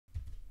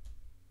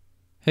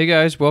Hey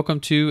guys, welcome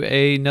to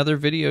another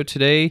video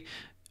today.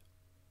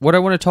 What I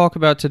want to talk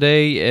about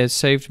today has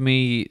saved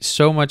me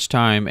so much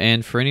time,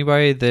 and for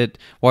anybody that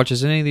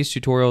watches any of these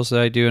tutorials that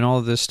I do and all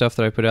of this stuff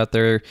that I put out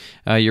there,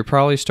 you're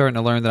probably starting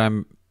to learn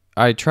that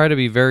I try to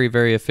be very,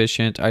 very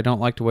efficient. I don't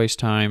like to waste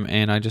time,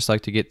 and I just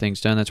like to get things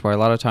done. That's why a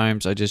lot of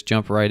times I just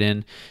jump right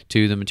in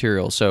to the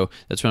material. So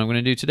that's what I'm going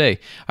to do today.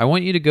 I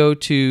want you to go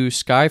to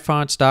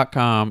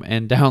skyfonts.com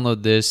and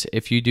download this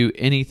if you do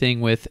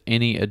anything with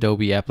any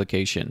Adobe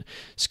application.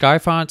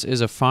 Skyfonts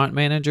is a font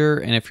manager,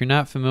 and if you're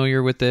not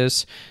familiar with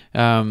this,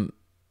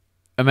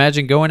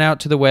 imagine going out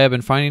to the web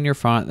and finding your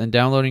font, then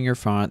downloading your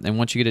font, and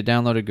once you get it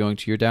downloaded, going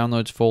to your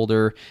downloads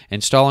folder,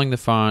 installing the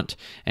font,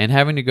 and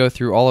having to go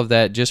through all of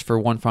that just for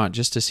one font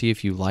just to see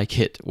if you like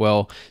it.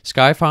 Well,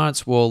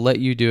 Skyfonts will let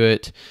you do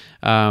it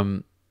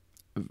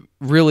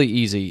really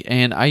easy,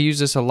 and I use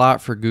this a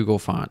lot for Google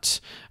Fonts,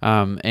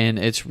 and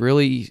it's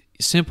really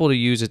simple to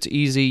use. It's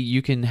easy.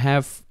 You can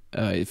have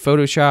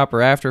Photoshop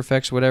or After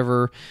Effects,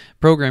 whatever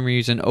program you're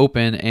using,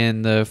 open,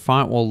 and the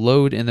font will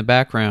load in the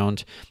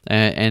background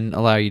and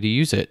allow you to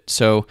use it.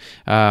 So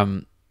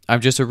I'm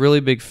just a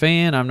really big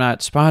fan. I'm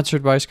not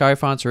sponsored by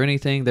Skyfonts or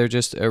anything. They're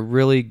just a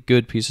really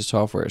good piece of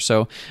software.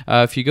 So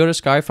if you go to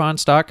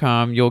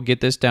skyfonts.com, you'll get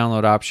this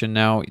download option.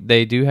 Now,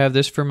 they do have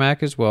this for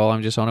Mac as well.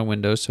 I'm just on a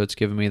Windows, so it's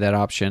giving me that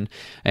option.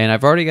 And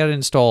I've already got it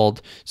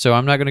installed, so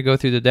I'm not going to go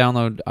through the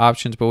download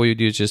options, but what you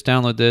do is just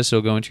download this.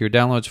 It'll go into your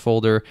downloads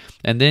folder,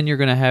 and then you're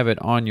going to have it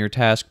on your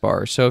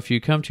taskbar. So if you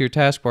come to your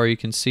taskbar, you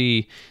can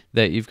see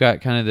that you've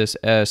got kind of this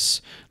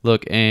S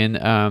look,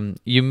 and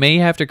you may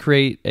have to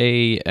create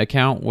a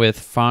account with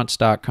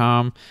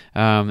fonts.com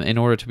in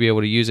order to be able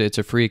to use it. It's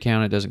a free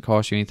account. It doesn't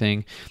cost you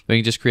anything, but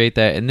you can just create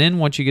that. And then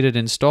once you get it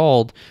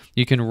installed,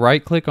 you can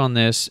right click on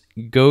this,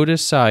 go to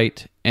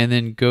Site, and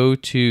then go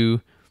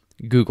to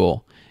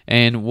Google.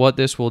 And what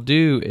this will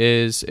do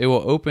is it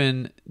will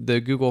open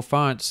the Google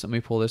Fonts. Let me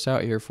pull this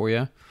out here for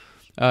you.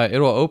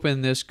 It'll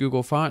open this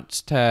Google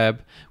Fonts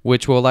tab,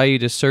 which will allow you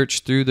to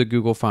search through the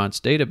Google Fonts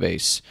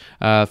database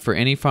for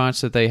any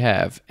fonts that they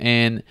have.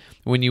 And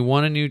when you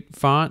want a new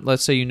font,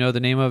 let's say you know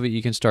the name of it,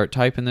 you can start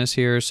typing this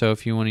here. So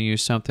if you want to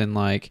use something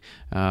like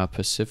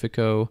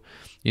Pacifico,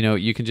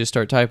 you can just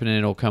start typing and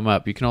it'll come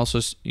up. You can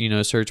also,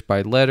 search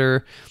by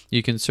letter.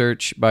 You can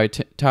search by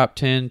top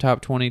 10,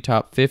 top 20,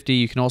 top 50.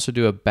 You can also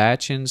do a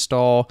batch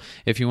install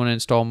if you want to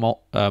install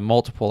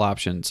multiple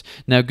options.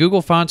 Now,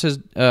 Google Fonts is...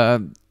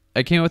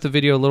 I came up with a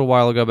video a little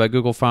while ago about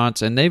Google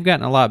Fonts, and they've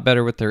gotten a lot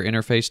better with their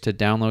interface to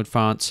download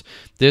fonts.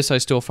 This I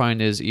still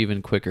find is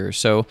even quicker.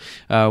 So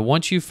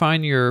once you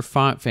find your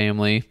font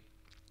family,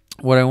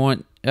 what I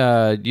want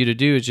you to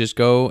do is just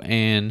go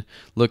and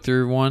look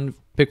through one,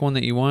 pick one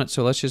that you want.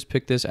 So let's just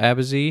pick this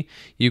Abazi.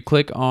 You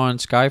click on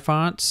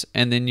Skyfonts,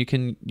 and then you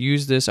can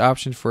use this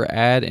option for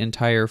add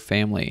entire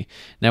family.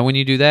 Now when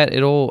you do that,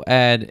 it'll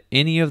add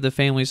any of the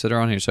families that are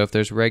on here. So if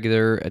there's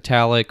regular,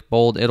 italic,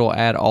 bold, it'll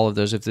add all of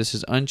those. If this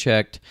is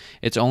unchecked,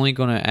 it's only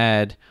going to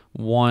add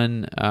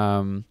one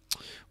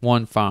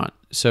font.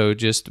 So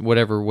just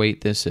whatever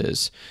weight this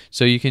is.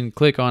 So you can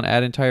click on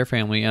add entire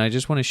family, and I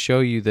just want to show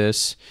you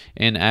this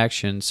in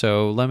action.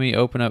 So let me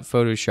open up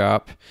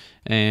Photoshop,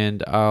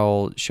 and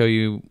I'll show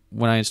you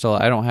when I install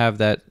it. I don't have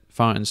that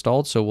font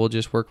installed, so we'll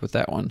just work with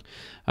that one.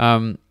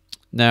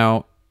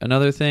 Now,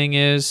 another thing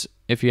is,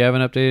 if you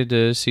haven't updated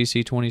to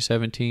CC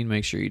 2017,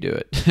 make sure you do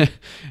it.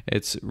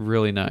 It's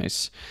really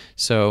nice.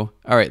 So,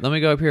 all right, let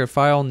me go up here,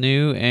 File,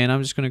 New, and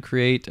I'm just going to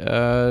create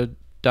a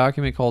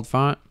document called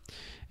Font.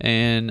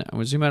 And I'm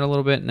going to zoom out a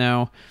little bit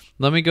now.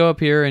 Let me go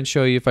up here and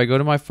show you. If I go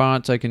to my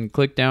fonts, I can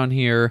click down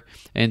here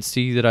and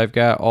see that I've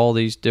got all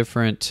these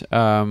different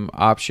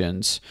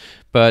options.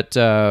 But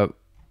let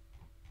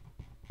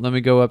me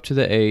go up to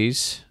the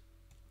A's.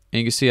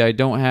 And you can see I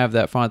don't have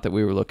that font that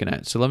we were looking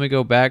at. So let me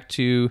go back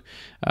to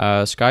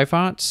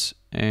Skyfonts.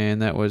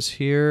 And that was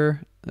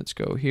here. Let's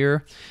go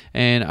here.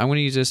 And I'm going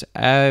to use this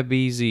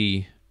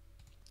Abazi.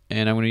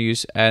 And I'm going to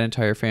use add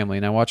entire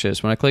family. Now watch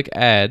this. When I click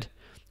add,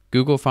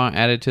 Google Font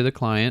added to the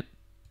client,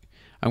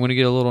 I'm going to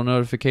get a little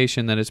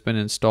notification that it's been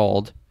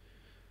installed,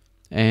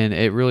 and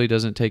it really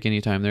doesn't take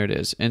any time. There it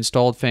is,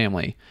 installed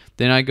family.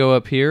 Then I go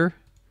up here,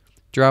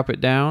 drop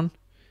it down,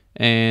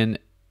 and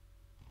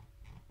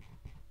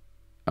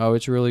oh,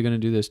 it's really going to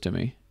do this to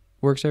me.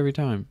 Works every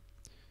time.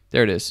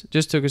 There it is.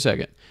 Just took a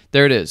second.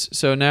 There it is.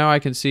 So now I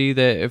can see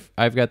that if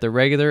I've got the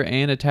regular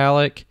and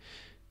italic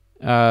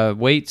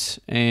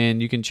weights,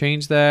 and you can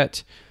change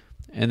that.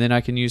 And then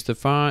I can use the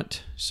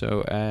font.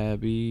 So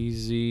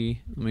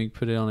Abazi, let me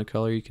put it on a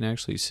color you can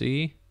actually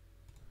see.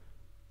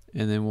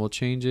 And then we'll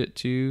change it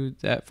to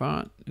that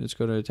font. Let's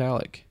go to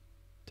italic.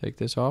 Take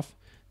this off.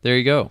 There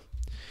you go.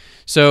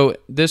 So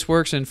this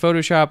works in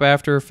Photoshop,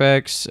 After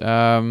Effects,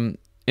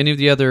 any of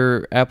the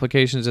other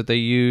applications that they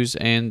use,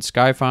 and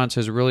Skyfonts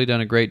has really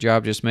done a great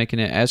job just making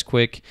it as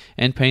quick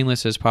and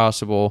painless as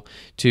possible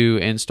to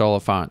install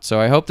a font. So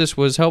I hope this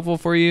was helpful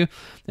for you,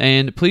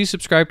 and please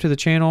subscribe to the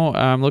channel.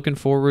 I'm looking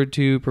forward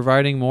to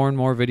providing more and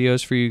more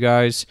videos for you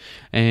guys,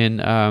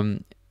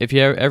 and if you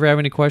ever have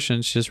any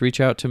questions, just reach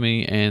out to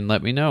me and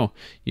let me know.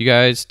 You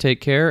guys take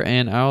care,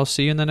 and I'll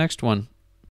see you in the next one.